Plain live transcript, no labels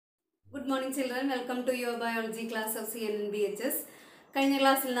Good morning children, welcome to your biology class of CNNBHS. കഴിഞ്ഞ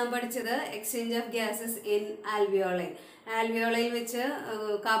ക്ലാസ്സിൽ നാം പഠിച്ചത് exchange of gases in alveoli. ആൽവിയോളയിൽ വെച്ച്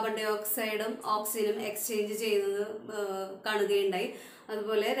കാർബൺ ഡൈ ഓക്സൈഡും ഓക്സിജനും എക്സ്ചേഞ്ച് ചെയ്യുന്നത് കാണുകയുണ്ടായി.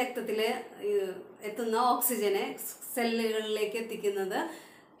 അതുപോലെ രക്തത്തിൽ എത്തുന്ന ഓക്സിജനെ സെല്ലുകളിലേക്ക് എത്തിക്കുന്നത്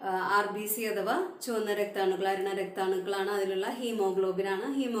RBC അഥവാ ചുവന്ന രക്താണുക്കൾ, അരുണ രക്താണുക്കളാണ്. അതിലുള്ള ഹീമോഗ്ലോബിനാണ്.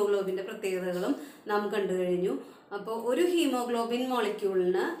 ഹീമോഗ്ലോബിൻ്റെ പ്രത്യേകതകളും നാം കണ്ടു കഴിഞ്ഞു. അപ്പോൾ ഒരു ഹീമോഗ്ലോബിൻ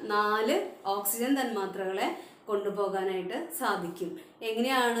മോളിക്യൂളിന് 4 ഓക്സിജൻ തന്മാത്രകളെ കൊണ്ടുപോകാനായിട്ട് സാധിക്കും.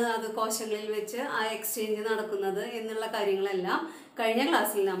 എങ്ങനെയാണ് അത് കോശങ്ങളിൽ വെച്ച് ആ എക്സ്ചേഞ്ച് നടക്കുന്നത് എന്നുള്ള കാര്യങ്ങളെല്ലാം കഴിഞ്ഞ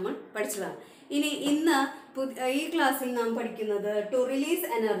ക്ലാസ്സിൽ നമ്മൾ പഠിച്ചതാണ്. ഇന്ന് ഈ ക്ലാസ്സിൽ നാം പഠിക്കുന്നത് ടു റിലീസ്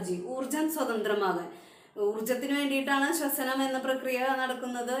എനർജി, ഊർജം സ്വതന്ത്രമാകാൻ. ഊർജത്തിന് വേണ്ടിയിട്ടാണ് ശ്വസനം എന്ന പ്രക്രിയ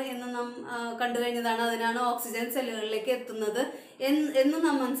നടക്കുന്നത് എന്ന് നാം കണ്ടു കഴിഞ്ഞതാണ്. അതിനാണ് ഓക്സിജൻ സെല്ലുകളിലേക്ക് എത്തുന്നത് എന്ന്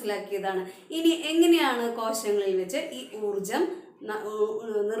നാം മനസ്സിലാക്കിയതാണ്. ഇനി എങ്ങനെയാണ് കോശങ്ങളിൽ വെച്ച് ഈ ഊർജം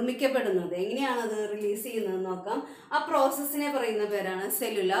നിർമ്മിക്കപ്പെടുന്നത്, എങ്ങനെയാണ് അത് റിലീസ് ചെയ്യുന്നത് നോക്കാം. ആ പ്രോസസ്സിനെ പറയുന്ന പേരാണ്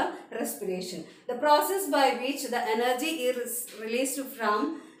cellular respiration. The process by which the energy is released from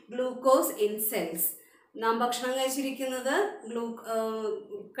glucose in cells. നാം ഭക്ഷണം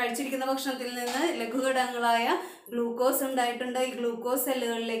കഴിച്ചിരിക്കുന്ന ഭക്ഷണത്തിൽ നിന്ന് ലഘുഘടകങ്ങളായ ഗ്ലൂക്കോസ് ഉണ്ടായിട്ടുണ്ട്. ഈ ഗ്ലൂക്കോസ്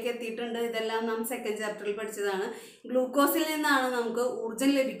സെല്ലുകളിലേക്ക് എത്തിയിട്ടുണ്ട്. ഇതെല്ലാം നാം സെക്കൻഡ് ചാപ്റ്ററിൽ പഠിച്ചതാണ്. ഗ്ലൂക്കോസിൽ നിന്നാണ് നമുക്ക്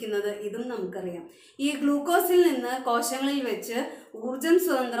ഊർജം ലഭിക്കുന്നത്, ഇതും നമുക്കറിയാം. ഈ ഗ്ലൂക്കോസിൽ നിന്ന് കോശങ്ങളിൽ വെച്ച് ഊർജം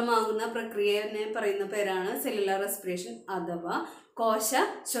സ്വതന്ത്രമാകുന്ന പ്രക്രിയനെ പറയുന്ന പേരാണ് സെല്ലുലാർ റെസ്പിറേഷൻ അഥവാ കോശ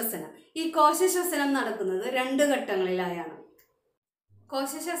ശ്വസനം. ഈ കോശ ശ്വസനം നടക്കുന്നത് 2 ഘട്ടങ്ങളിലായാണ്.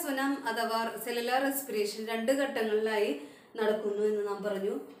 കോശശ്വസനം അഥവാ സെല്ലുലാർ റെസ്പിറേഷൻ 2 ഘട്ടങ്ങളിലായി നടക്കുന്നു എന്ന് നാം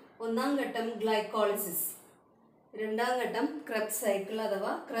പറഞ്ഞു. ഒന്നാം ഘട്ടം ഗ്ലൈക്കോളിസിസ്, രണ്ടാം ഘട്ടം ക്രെബ്സ് സൈക്കിൾ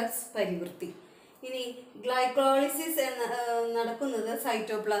അഥവാ ക്രെബ്സ് പരിവൃത്തി. ഇനി ഗ്ലൈക്കോളിസിസ് നടക്കുന്നത്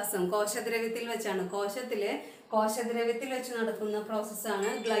സൈറ്റോപ്ലാസം, കോശദ്രവ്യത്തിൽ വെച്ചാണ്. കോശദ്രവ്യത്തിൽ വെച്ച് നടക്കുന്ന പ്രോസസ്സാണ്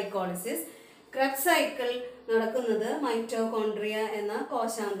ഗ്ലൈക്കോളിസിസ്. ക്രെബ്സ് സൈക്കിൾ നടക്കുന്നത് മൈറ്റോകോൺട്രിയ എന്ന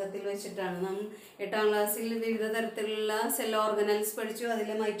കോശാംഗത്തിൽ വെച്ചിട്ടാണ്. നാം 8ാം ക്ലാസ്സിൽ വിവിധ തരത്തിലുള്ള സെൽ ഓർഗനൽസ് പഠിച്ചു. അതിൽ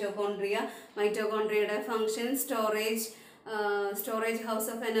മൈറ്റോകോൺട്രിയയുടെ function storage house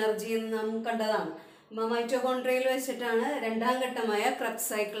of energy എന്ന് നാം കണ്ടതാണ്. മൈറ്റോകോൺട്രിയയിൽ വെച്ചിട്ടാണ് 2ാം ഘട്ടമായ ക്രെബ്സ്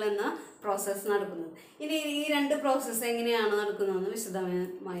സൈക്കിൾ എന്ന പ്രോസസ്സ് നടക്കുന്നത്. ഇനി ഈ 2 പ്രോസസ്സ് എങ്ങനെയാണ് നടക്കുന്നതെന്ന്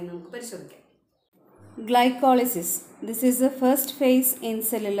വിശദമായി നമുക്ക് പരിശോധിക്കാം. Glycolysis. This is the first phase in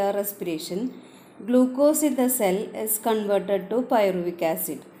cellular respiration. Glucose in the cell is converted to pyruvic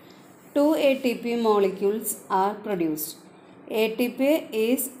acid. 2 ATP molecules are produced. ATP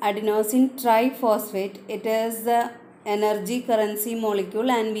is adenosine triphosphate. It is the energy currency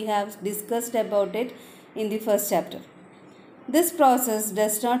molecule and we have discussed about it in the first chapter. This process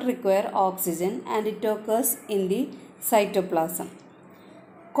does not require oxygen and it occurs in the cytoplasm.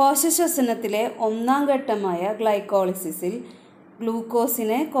 കോശശ്വസനത്തിലെ 1ാം ഘട്ടമായ ഗ്ലൈക്കോളിസിസിൽ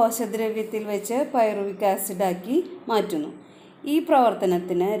ഗ്ലൂക്കോസിനെ കോശദ്രവ്യത്തിൽ വെച്ച് pyruvic ആസിഡാക്കി മാറ്റുന്നു. ഈ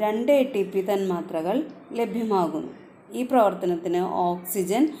പ്രവർത്തനത്തിന് 2 ATP തന്മാത്രകൾ ലഭ്യമാകുന്നു. ഈ പ്രവർത്തനത്തിന്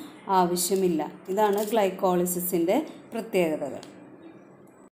oxygen ആവശ്യമില്ല. ഇതാണ് ഗ്ലൈക്കോളിസിസിൻ്റെ പ്രത്യേകതകൾ.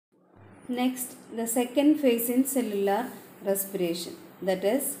 Next, the second phase in cellular respiration,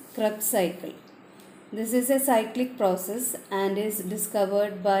 that is Krebs cycle. This is a cyclic process and is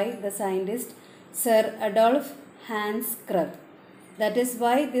discovered by the scientist Sir Adolf Hans Krebs. That is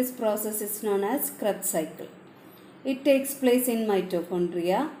why this process is known as Krebs cycle. It takes place in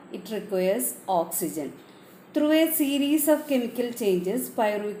mitochondria. It requires oxygen. Through a series of chemical changes,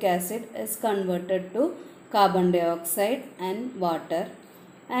 pyruvic acid is converted to carbon dioxide and water,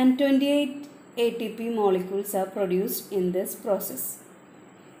 and 28 ATP molecules are produced in this process.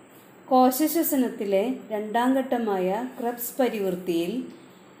 കോശശ്വസനത്തിലെ 2ാം ഘട്ടമായ Krebs പരിവൃത്തിയിൽ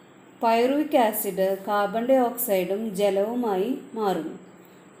pyruvic acid carbon dye ഓക്സൈഡും ജലവുമായി മാറുന്നു.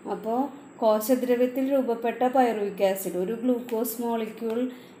 അപ്പോൾ കോശദ്രവ്യത്തിൽ രൂപപ്പെട്ട pyruvic acid ഒരു glucose molecule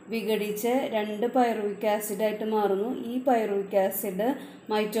വിഘടിച്ച് 2 pyruvic ആസിഡായിട്ട് മാറുന്നു. ഈ pyruvic acid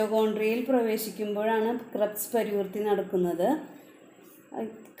മൈറ്റോകോൺട്രിയയിൽ പ്രവേശിക്കുമ്പോഴാണ് Krebs പരിവൃത്തി നടക്കുന്നത്.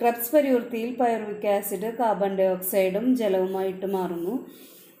 Krebs പരിവൃത്തിയിൽ pyruvic acid carbon dye ഓക്സൈഡും ജലവുമായിട്ട് മാറുന്നു.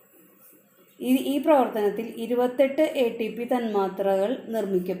 ഈ പ്രവർത്തനത്തിൽ 28 ATP തന്മാത്രകൾ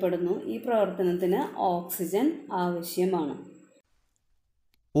നിർമ്മിക്കപ്പെടുന്നു. ഈ പ്രവർത്തനത്തിന് ഓക്സിജൻ ആവശ്യമാണ്.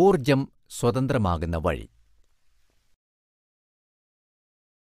 ഊർജം സ്വതന്ത്രമാകുന്ന വഴി.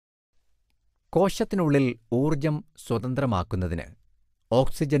 കോശത്തിനുള്ളിൽ ഊർജം സ്വതന്ത്രമാക്കുന്നതിന്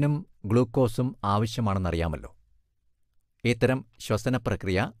ഓക്സിജനും ഗ്ലൂക്കോസും ആവശ്യമാണെന്നറിയാമല്ലോ. ഇത്തരം ശ്വസന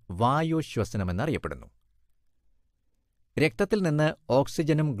പ്രക്രിയ വായുശ്വസനമെന്നറിയപ്പെടുന്നു. രക്തത്തിൽ നിന്ന്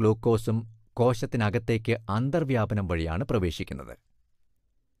ഓക്സിജനും ഗ്ലൂക്കോസും കോശത്തിനകത്തേക്ക് അന്തർവ്യാപനം വഴിയാണ് പ്രവേശിക്കുന്നത്.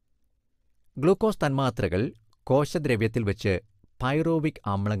 ഗ്ലൂക്കോസ് തന്മാത്രകൾ കോശദ്രവ്യത്തിൽ വെച്ച് പൈറോവിക്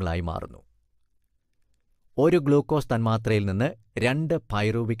അമ്ലങ്ങളായി മാറുന്നു. ഒരു ഗ്ലൂക്കോസ് തന്മാത്രയിൽ നിന്ന് 2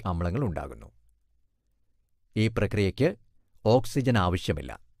 പൈറോവിക് അമ്ലങ്ങൾ ഉണ്ടാകുന്നു. ഈ പ്രക്രിയയ്ക്ക് ഓക്സിജൻ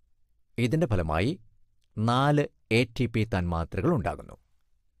ആവശ്യമില്ല. ഇതിന്റെ ഫലമായി 4 ATP തന്മാത്രകൾ ഉണ്ടാകുന്നു.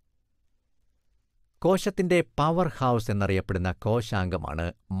 കോശത്തിന്റെ പവർ ഹൗസ് എന്നറിയപ്പെടുന്ന കോശാംഗമാണ്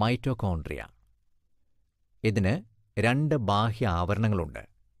മൈറ്റോകോൺട്രിയ. ഇതിന് 2 ബാഹ്യ ആവരണങ്ങളുണ്ട്.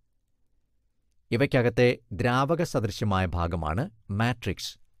 ഇവയ്ക്കകത്തെ ദ്രാവക സദൃശ്യമായ ഭാഗമാണ്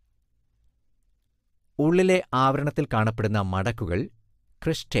മാട്രിക്സ്. ഉള്ളിലെ ആവരണത്തിൽ കാണപ്പെടുന്ന മടക്കുകൾ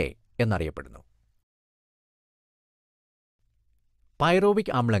ക്രിസ്റ്റേ എന്നറിയപ്പെടുന്നു.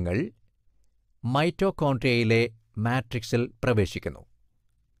 പൈറോവിക് അമ്ലങ്ങൾ മൈറ്റോകോൺട്രിയയിലെ മാട്രിക്സിൽ പ്രവേശിക്കുന്നു.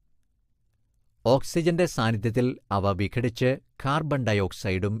 ഓക്സിജന്റെ സാന്നിധ്യത്തിൽ അവ വിഘടിച്ച് കാർബൺ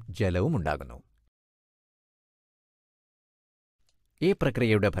ഡയോക്സൈഡും ജലവും ഉണ്ടാകുന്നു. ഈ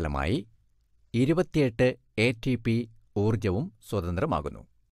പ്രക്രിയയുടെ ഫലമായി 28 ATP ഊർജവും സ്വതന്ത്രമാകുന്നു.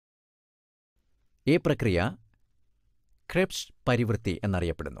 ഈ പ്രക്രിയ ക്രെബ്സ് പരിവൃത്തി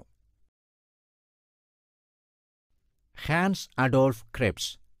എന്നറിയപ്പെടുന്നു. ഹാൻസ് അഡോൾഫ്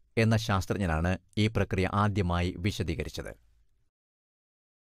ക്രെബ്സ് എന്ന ശാസ്ത്രജ്ഞനാണ് ഈ പ്രക്രിയ ആദ്യമായി വിശദീകരിച്ചത്.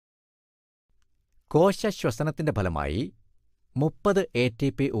 കോശശ്വസനത്തിന്റെ ഫലമായി 30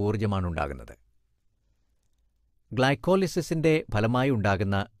 ATP ഊർജമാണുണ്ടാകുന്നത്. ഗ്ലൈക്കോലിസിസിന്റെ ഫലമായി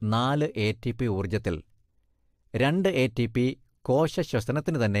ഉണ്ടാകുന്ന 4 ATP ഊർജത്തിൽ 2 ATP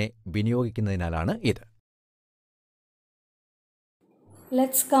കോശശ്വസനത്തിന് തന്നെ വിനിയോഗിക്കുന്നതിനാലാണ് ഇത്.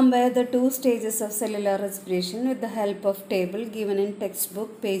 Let's compare the two stages of cellular respiration with the help of table given in textbook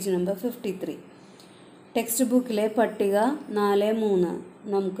page number 53. Text ബുക്കിലെ പട്ടിക 4.3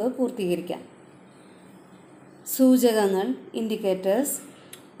 നമുക്ക് പൂർത്തീകരിക്കാം. സൂചകങ്ങൾ ഇൻഡിക്കേറ്റേഴ്സ്.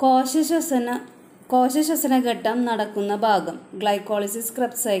 കോശശ്വസന ഘട്ടം നടക്കുന്ന ഭാഗം ഗ്ലൈക്കോളിസിസ്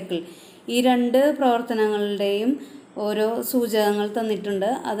ക്രെബ്സ് സൈക്കിൾ. ഈ 2 പ്രവർത്തനങ്ങളുടെയും ഓരോ സൂചകങ്ങൾ തന്നിട്ടുണ്ട്.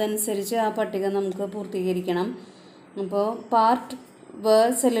 അതനുസരിച്ച് ആ പട്ടിക നമുക്ക് പൂർത്തീകരിക്കണം. അപ്പോൾ part where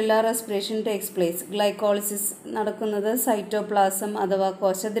cellular respiration takes place. Glycolysis നടക്കുന്നത് സൈറ്റോപ്ലാസം അഥവാ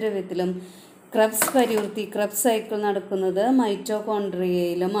കോശദ്രവ്യത്തിലും ക്രെബ്സ് പരിവൃത്തി ക്രെബ്സ് സൈക്കിൾ നടക്കുന്നത്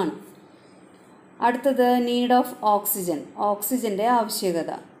മൈറ്റോകോൺട്രിയയിലുമാണ്. അടുത്തത് നീഡ് ഓഫ് ഓക്സിജൻ. ഓക്സിജൻ്റെ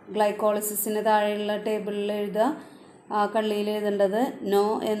ആവശ്യകത. ഗ്ലൈക്കോളിസിസിന് താഴെയുള്ള ടേബിളിൽ എഴുതുക. ആ കള്ളിയിൽ എഴുതേണ്ടത് നോ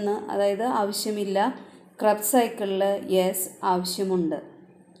എന്ന്, അതായത് ആവശ്യമില്ല. ക്രെബ്സ് സൈക്കിളിൽ യെസ് ആവശ്യമുണ്ട്.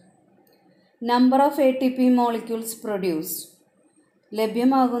 Number of ATP molecules produced.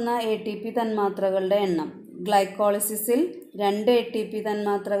 ലഭ്യമാകുന്ന ATP തന്മാത്രകളുടെ എണ്ണം. ഗ്ലൈക്കോളിസിസിൽ 2 ATP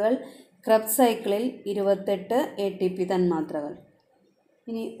തന്മാത്രകൾ, ക്രെബ്സ് സൈക്കിളിൽ 28 ATP തന്മാത്രകൾ.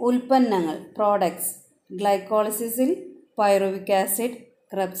 ഇനി ഉൽപ്പന്നങ്ങൾ പ്രോഡക്ട്സ്. ഗ്ലൈക്കോളിസിസിൽ പൈറുവിക് ആസിഡ്,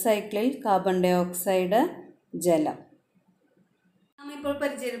 ക്രെബ്സ് സൈക്കിളിൽ കാർബൺ ഡയോക്സൈഡ്, ജലം. നാം ഇപ്പോൾ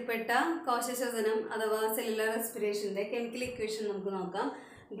പരിചയപ്പെട്ട കോശശ്വസനം അഥവാ സെല്ലുലാർ റെസ്പിറേഷൻ്റെ കെമിക്കൽ ഇക്വേഷൻ നമുക്ക് നോക്കാം.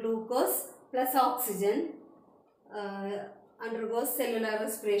 Glucose plus oxygen undergoes cellular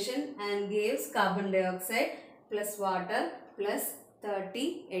respiration and gives carbon dioxide plus water plus 30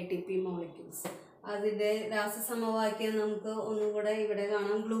 ATP molecules. അതിൻ്റെ രാസസമവാക്യം നമുക്ക് ഒന്നുകൂടെ ഇവിടെ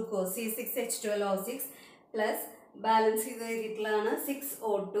കാണാം. ഗ്ലൂക്കോസ് C6H12O6 പ്ലസ് ബാലൻസ് ചെയ്ത് എഴുതിയിട്ടുള്ളതാണ്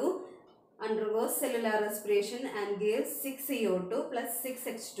 6O2 undergoes cellular respiration and gives 6CO2 plus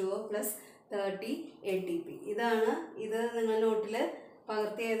 6H2O plus 30 ATP. ഇത് നിങ്ങൾ നോട്ടിൽ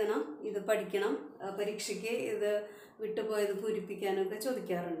പകർത്തി എഴുതണം. ഇത് പഠിക്കണം. പരീക്ഷയ്ക്ക് ഇത് വിട്ടുപോയത് പൂരിപ്പിക്കാനൊക്കെ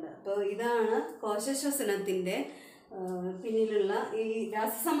ചോദിക്കാറുണ്ട്. അപ്പോൾ ഇതാണ് കോശശ്വസനത്തിൻ്റെ പിന്നിലുള്ള ഈ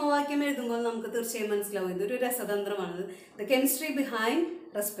രാസസമവാക്യം എഴുതുമ്പോൾ നമുക്ക് തീർച്ചയായും മനസ്സിലാവും ഇതൊരു രസതന്ത്രമാണ്. ദ കെമിസ്ട്രി ബിഹൈൻഡ്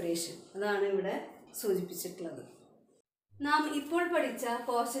റെസ്പിറേഷൻ, അതാണ് ഇവിടെ സൂചിപ്പിച്ചിട്ടുള്ളത്. നാം ഇപ്പോൾ പഠിച്ച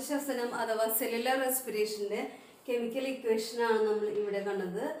കോശശ്വസനം അഥവാ സെല്ലുലാർ റെസ്പിറേഷൻ്റെ കെമിക്കൽ ഇക്വേഷനാണ് നമ്മൾ ഇവിടെ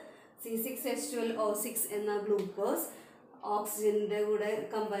കണ്ടത്. C6H12O6 എന്ന ഗ്ലൂക്കോസ് ഓക്സിജൻ്റെ കൂടെ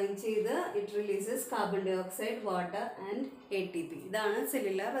കമ്പൈൻ ചെയ്ത് it releases carbon dioxide, water and ATP. ഇതാണ്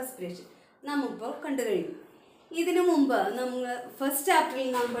സെല്ലുലാർ റെസ്പിറേഷൻ നാം ഇപ്പോൾ കണ്ടു കഴിഞ്ഞു. ഇതിനു മുമ്പ് നമ്മൾ ഫസ്റ്റ് ചാപ്റ്ററിൽ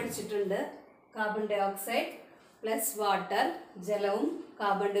നാം പഠിച്ചിട്ടുണ്ട് കാർബൺ ഡയോക്സൈഡ് പ്ലസ് വാട്ടർ, ജലവും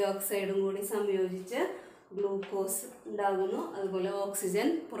കാർബൺ ഡയോക്സൈഡും കൂടി സംയോജിച്ച് ഗ്ലൂക്കോസ് ഉണ്ടാകുന്നു, അതുപോലെ ഓക്സിജൻ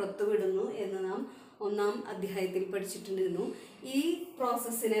പുറത്തു വിടുന്നു എന്ന് നാം 1ാം അധ്യായത്തിൽ പഠിച്ചിട്ടുണ്ടായിരുന്നു. ഈ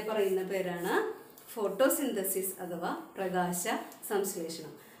പ്രോസസ്സിനെ പറയുന്ന പേരാണ് ഫോട്ടോസിന്തസിസ് അഥവാ പ്രകാശ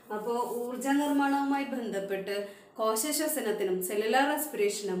സംശ്ലേഷണം. അപ്പോൾ ഊർജ നിർമ്മാണവുമായി ബന്ധപ്പെട്ട് കോശശ്വസനത്തിനും സെല്ലുലാർ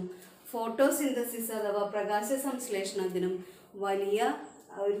റെസ്പിറേഷനും ഫോട്ടോസിന്തസിസ് അഥവാ പ്രകാശ സംശ്ലേഷണത്തിനും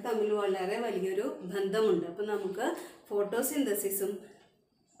തമ്മിൽ വളരെ വലിയൊരു ബന്ധമുണ്ട്. അപ്പോൾ നമുക്ക് ഫോട്ടോസിന്തസിസും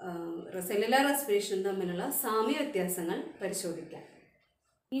സെല്ലുലാർ റെസ്പിറേഷനും തമ്മിലുള്ള സാമ്യ വ്യത്യാസങ്ങൾ പരിശോധിക്കാം.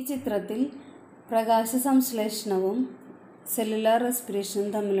 ഈ ചിത്രത്തിൽ പ്രകാശ സംശ്ലേഷണവും സെല്ലുലാർ റെസ്പിറേഷനും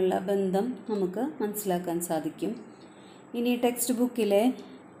തമ്മിലുള്ള ബന്ധം നമുക്ക് മനസ്സിലാക്കാൻ സാധിക്കും. ഇനി ടെക്സ്റ്റ് ബുക്കിലെ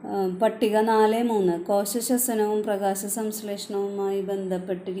പട്ടിക 4.3 കോശശ്വസനവും പ്രകാശ സംശ്ലേഷണവുമായി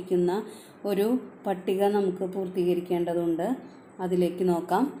ബന്ധപ്പെട്ടിരിക്കുന്ന ഒരു പട്ടിക നമുക്ക് പൂർത്തീകരിക്കേണ്ടതുണ്ട്. അതിലേക്ക്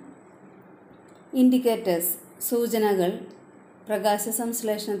നോക്കാം. ഇൻഡിക്കേറ്റേഴ്സ് സൂചനകൾ പ്രകാശ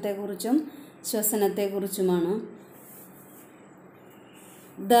സംശ്ലേഷണത്തെക്കുറിച്ചും ശ്വസനത്തെക്കുറിച്ചുമാണ്.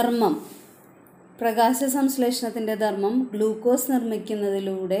 ധർമ്മം പ്രകാശ സംശ്ലേഷണത്തിൻ്റെ ധർമ്മം ഗ്ലൂക്കോസ്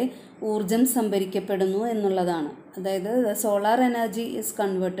നിർമ്മിക്കുന്നതിലൂടെ ഊർജം സംഭരിക്കപ്പെടുന്നു എന്നുള്ളതാണ്. അതായത് the solar energy is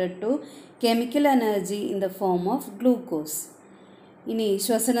converted to chemical energy in the form of glucose. ഇനി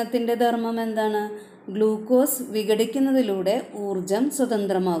ശ്വസനത്തിൻ്റെ ധർമ്മം എന്താണ്? ഗ്ലൂക്കോസ് വിഘടിക്കുന്നതിലൂടെ ഊർജം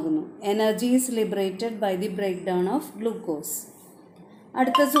സ്വതന്ത്രമാകുന്നു. Energy is liberated by the break down of glucose.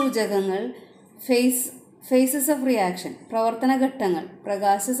 അടുത്ത സൂചകങ്ങൾ ഫേസസ് ഓഫ് റിയാക്ഷൻ പ്രവർത്തന ഘട്ടങ്ങൾ.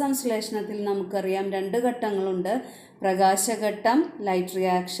 പ്രകാശ സംശ്ലേഷണത്തിൽ നമുക്കറിയാം 2 ഘട്ടങ്ങളുണ്ട്. പ്രകാശഘട്ടം ലൈറ്റ്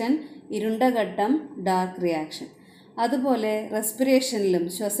റിയാക്ഷൻ, ഇരുണ്ട ഘട്ടം ഡാർക്ക് റിയാക്ഷൻ. അതുപോലെ റെസ്പിറേഷനിലും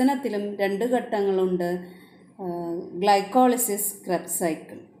ശ്വസനത്തിലും 2 ഘട്ടങ്ങളുണ്ട്. Glycolysis, Krebs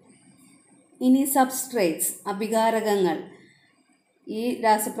cycle. ഇനി സബ്സ്ട്രേറ്റ്സ് അഭികാരകങ്ങൾ. ഈ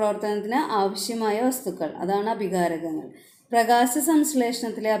രാസപ്രവർത്തനത്തിന് ആവശ്യമായ വസ്തുക്കൾ, അതാണ് അഭികാരകങ്ങൾ. പ്രകാശ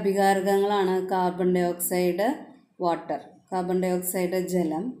സംശ്ലേഷണത്തിലെ അഭികാരകങ്ങളാണ് carbon dye oxide, water, carbon dye oxide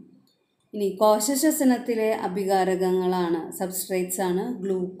ജലം. ഇനി കോശശ്വസനത്തിലെ അഭികാരകങ്ങളാണ് സബ്സ്ട്രേറ്റ്സ് ആണ്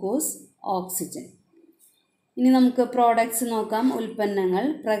ഗ്ലൂക്കോസ്, ഓക്സിജൻ. ഇനി നമുക്ക് പ്രോഡക്ട്സ് നോക്കാം. ഉൽപ്പന്നങ്ങൾ.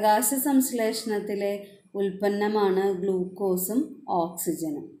 പ്രകാശ സംശ്ലേഷണത്തിലെ ഉൽപ്പന്നമാണ് ഗ്ലൂക്കോസും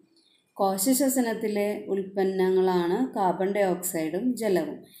ഓക്സിജനും. കോശശ്വസനത്തിലെ ഉൽപ്പന്നങ്ങളാണ് കാർബൺ ഡൈ ഓക്സൈഡും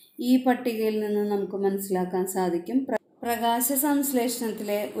ജലവും. ഈ പട്ടികയിൽ നിന്ന് നമുക്ക് മനസ്സിലാക്കാൻ സാധിക്കും പ്രകാശ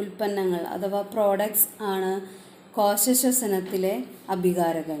സംശ്ലേഷണത്തിലെ ഉൽപ്പന്നങ്ങൾ അഥവാ പ്രോഡക്ട്സ് ആണ് കോശശ്വസനത്തിലെ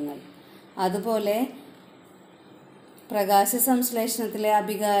അഭികാരകങ്ങൾ. അതുപോലെ പ്രകാശ സംശ്ലേഷണത്തിലെ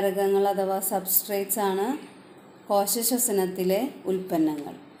അഭികാരകങ്ങൾ അഥവാ സബ്സ്ട്രേറ്റ്സ് ആണ് കോശശ്വസനത്തിലെ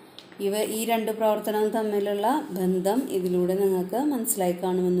ഉൽപ്പന്നങ്ങൾ. ഈ 2 പ്രവർത്തനവും തമ്മിലുള്ള ബന്ധം ഇതിലൂടെ നിങ്ങൾക്ക് മനസ്സിലായി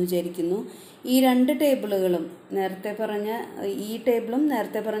കാണുമെന്ന് വിചാരിക്കുന്നു. ഈ 2 ടേബിളുകളും നേരത്തെ പറഞ്ഞ ഈ ടേബിളും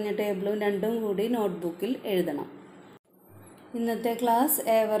നേരത്തെ പറഞ്ഞ ടേബിളും രണ്ടും കൂടി നോട്ട്ബുക്കിൽ എഴുതണം. ഇന്നത്തെ ക്ലാസ്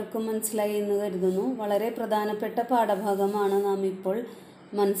ഏവർക്കും മനസ്സിലായി എന്ന് കരുതുന്നു. വളരെ പ്രധാനപ്പെട്ട പാഠഭാഗമാണ് നാം ഇപ്പോൾ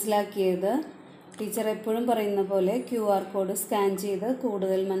മനസ്സിലാക്കിയത്. ടീച്ചർ എപ്പോഴും പറയുന്ന പോലെ QR കോഡ് സ്കാൻ ചെയ്ത്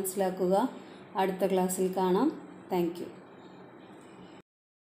കൂടുതൽ മനസ്സിലാക്കുക. അടുത്ത ക്ലാസ്സിൽ കാണാം. Thank you.